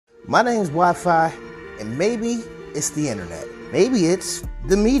My name's Wi-Fi, and maybe it's the internet. Maybe it's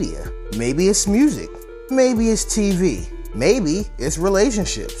the media. Maybe it's music. Maybe it's TV. Maybe it's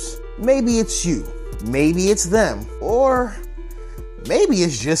relationships. Maybe it's you. Maybe it's them. Or maybe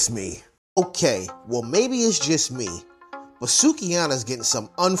it's just me. Okay, well maybe it's just me. But Sukihana's getting some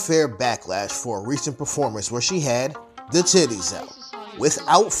unfair backlash for a recent performance where she had the titties out.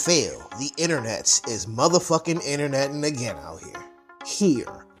 Without fail, the internets is motherfucking interneting again out here.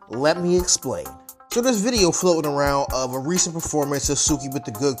 Here, let me explain. So there's video floating around of a recent performance of Suki with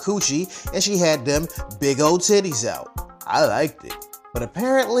the good coochie, and she had them big old titties out. I liked it. But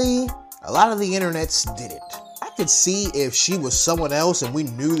apparently, a lot of the internets didn't. I could see if she was someone else and we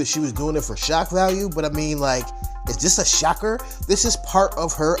knew that she was doing it for shock value, but I mean, like, is this a shocker? This is part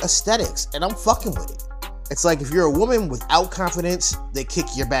of her aesthetics, and I'm fucking with it. It's like if you're a woman without confidence, they kick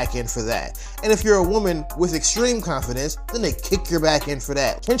your back in for that. And if you're a woman with extreme confidence, then they kick your back in for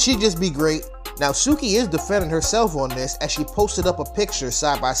that. Can she just be great? Now, Suki is defending herself on this as she posted up a picture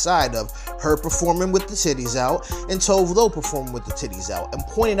side by side of her performing with the titties out and Tove Lo performing with the titties out, and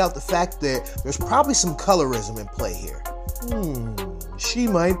pointed out the fact that there's probably some colorism in play here. She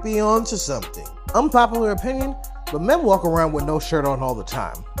might be onto something. Unpopular opinion, but men walk around with no shirt on all the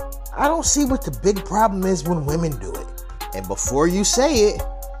time. I don't see what the big problem is when women do it. And before you say it,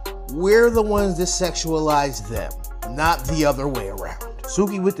 we're the ones that sexualize them, not the other way around.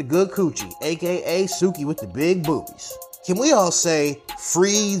 Suki with the good coochie, aka Suki with the big boobies. Can we all say,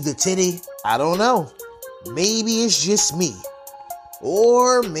 free the titty? I don't know. Maybe it's just me.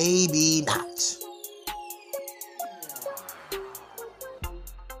 Or maybe not.